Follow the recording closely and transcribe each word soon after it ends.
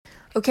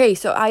Okay,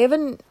 so I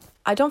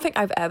don't think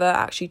I've ever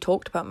actually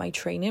talked about my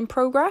training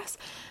progress.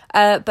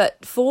 But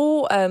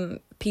for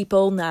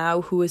people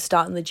now who are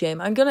starting the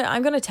gym, I'm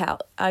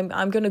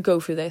gonna go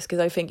through this because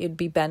I think it'd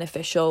be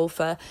beneficial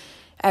for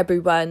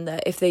everyone,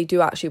 that if they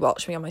do actually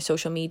watch me on my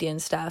social media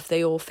and stuff,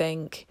 they all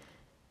think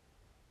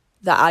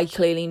that I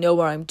clearly know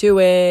what I'm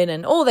doing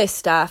and all this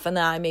stuff, and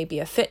that I may be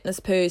a fitness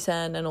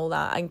person and all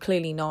that. I'm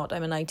clearly not.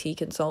 I'm an IT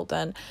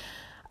consultant.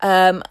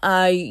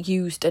 I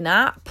used an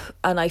app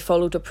and I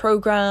followed a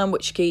program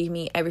which gave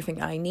me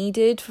everything I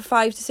needed for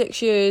 5 to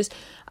 6 years,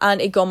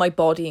 and it got my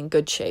body in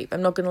good shape.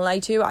 I'm not going to lie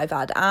to you, I've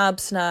had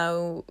abs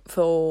now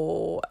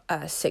for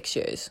 6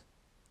 years.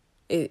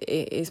 It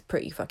is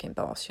pretty fucking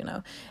boss, you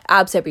know.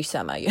 Abs every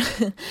summer.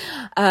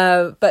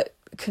 But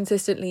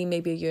consistently,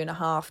 maybe a year and a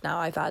half now,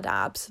 I've had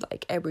abs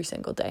like every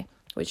single day,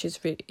 which is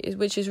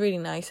really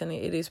nice, and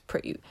it is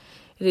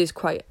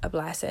quite a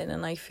blessing,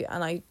 and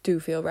I do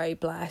feel very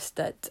blessed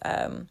that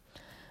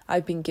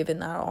I've been given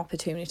that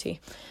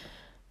opportunity.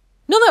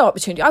 Not that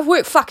opportunity, I've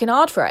worked fucking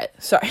hard for it.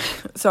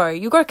 Sorry,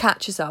 you gotta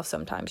catch yourself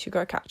sometimes.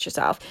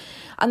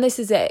 And this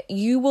is it.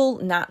 You will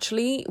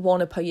naturally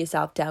want to put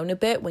yourself down a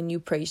bit when you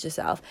praise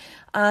yourself,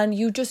 and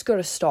you just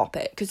gotta stop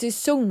it, because it's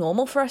so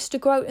normal for us to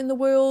go out in the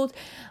world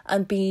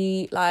and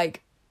be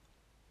like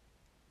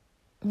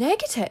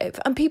negative,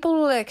 and people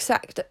will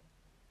accept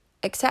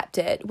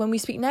it when we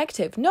speak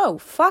negative. No,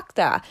 fuck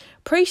that.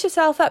 Praise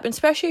yourself up, and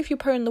especially if you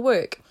put in the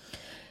work.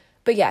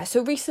 But yeah,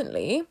 so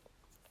recently,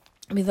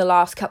 the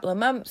last couple of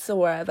months or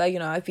whatever,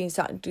 I've been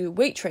starting to do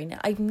weight training.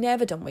 I've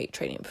never done weight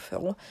training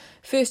before.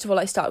 First of all,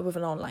 I started with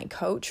an online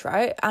coach,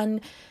 right?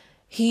 And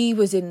he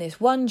was in this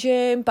one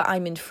gym, but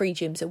I'm in 3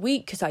 gyms a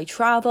week because I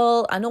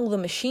travel, and all the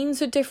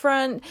machines are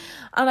different.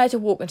 And I had to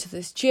walk into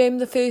this gym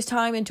the first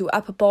time and do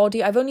upper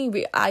body. I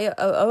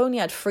only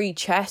had 3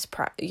 chest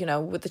press,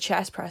 with the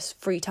chest press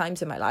 3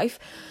 times in my life,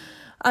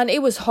 and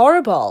it was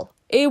horrible.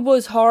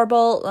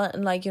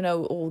 And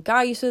all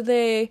guys are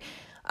there,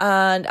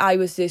 and I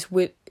was this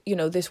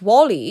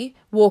Wally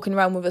walking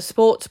around with a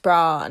sports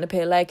bra and a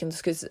pair of leggings,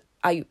 because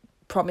I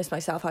promised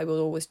myself I will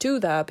always do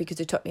that,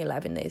 because it took me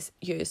 11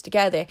 years to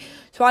get there.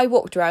 So I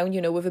walked around,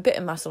 with a bit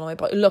of muscle on my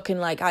body, looking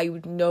like I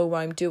would know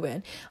what I'm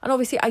doing. And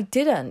obviously I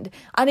didn't.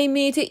 And it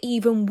made it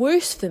even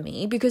worse for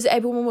me, because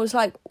everyone was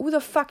like, who the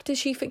fuck does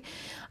she think?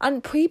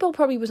 And people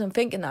probably wasn't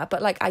thinking that,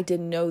 but I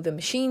didn't know the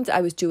machines.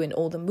 I was doing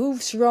all the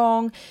moves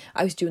wrong.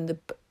 I was doing the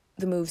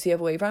moves the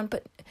other way around.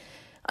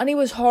 And it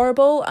was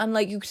horrible. And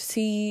you could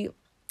see,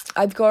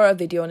 I've got a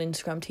video on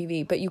Instagram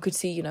TV, but you could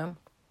see,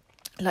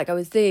 I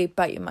was there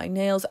biting my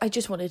nails. I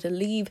just wanted to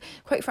leave.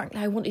 Quite frankly,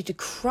 I wanted to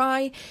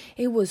cry.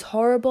 It was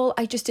horrible.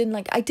 I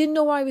didn't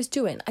know what I was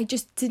doing. I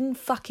just didn't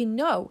fucking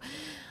know.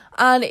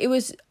 And it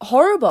was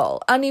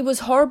horrible. And it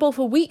was horrible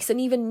for weeks.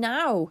 And even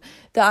now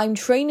that I'm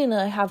training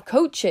and I have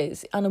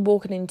coaches and I'm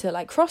walking into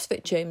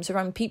CrossFit gyms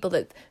around people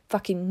that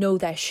fucking know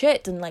their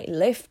shit and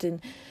lift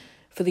and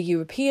for the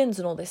Europeans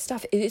and all this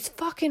stuff, it's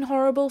fucking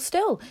horrible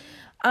still.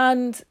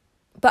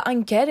 But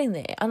I'm getting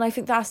there, and I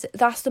think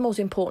that's the most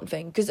important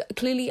thing, because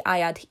clearly I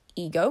had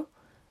ego.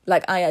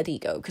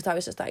 Because I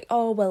was just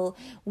oh, well,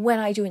 when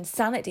I do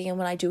Insanity and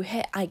when I do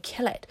HIIT, I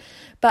kill it.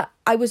 But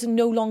I was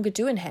no longer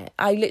doing HIIT.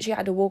 I literally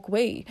had to walk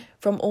away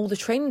from all the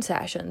training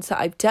sessions that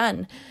I've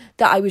done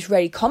that I was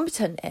very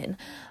competent in,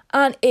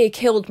 and it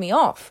killed me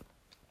off.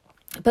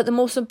 But the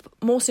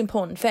most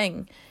important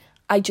thing,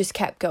 I just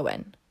kept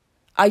going.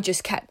 And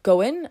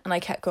I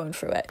kept going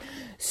through it.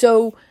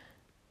 So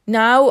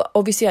now,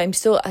 obviously, I'm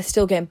still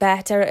getting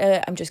better at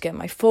it. I'm just getting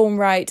my form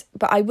right.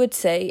 But I would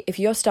say, if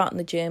you're starting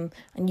the gym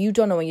and you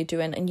don't know what you're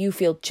doing and you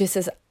feel just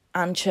as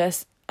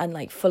anxious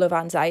and full of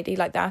anxiety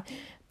like that,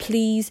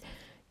 please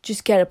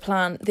just get a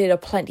plan. There are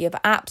plenty of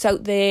apps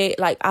out there.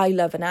 I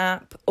love an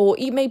app. Or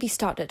you maybe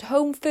start at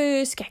home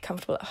first, get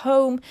comfortable at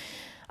home,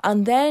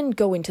 and then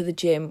go into the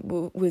gym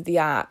with the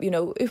app.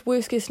 If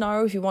worst case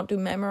scenario, if you want to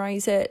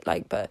memorize it,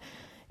 but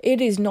it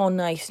is not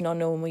nice not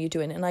knowing what you're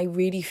doing. And I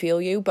really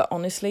feel you, but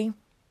honestly,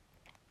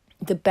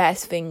 the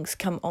best things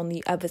come on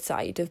the other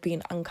side of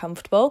being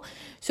uncomfortable.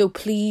 So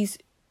please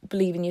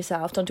believe in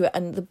yourself. Don't do it.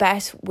 And the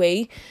best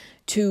way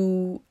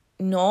to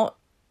not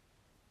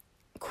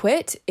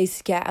quit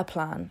is get a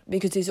plan,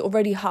 because it's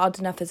already hard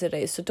enough as it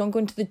is. So don't go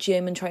into the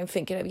gym and try and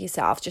think it out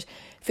yourself. Just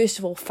first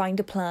of all, find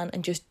a plan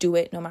and just do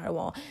it no matter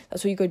what.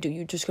 That's what you got to do.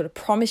 You just got to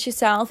promise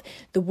yourself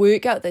the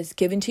workout that's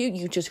given to you.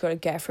 You just got to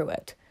get through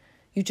it.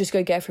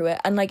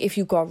 And if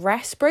you've got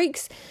rest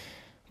breaks,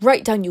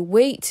 write down your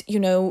weight.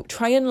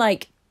 Try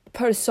and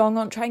put a song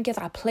on, try and get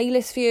that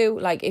playlist for you.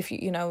 If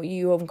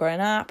you haven't got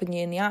an app and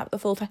you're in the app the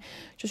full time,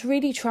 just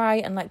really try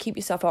and keep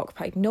yourself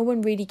occupied. No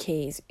one really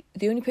cares.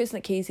 The only person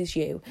that cares is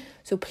you.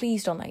 So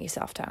please don't let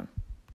yourself down.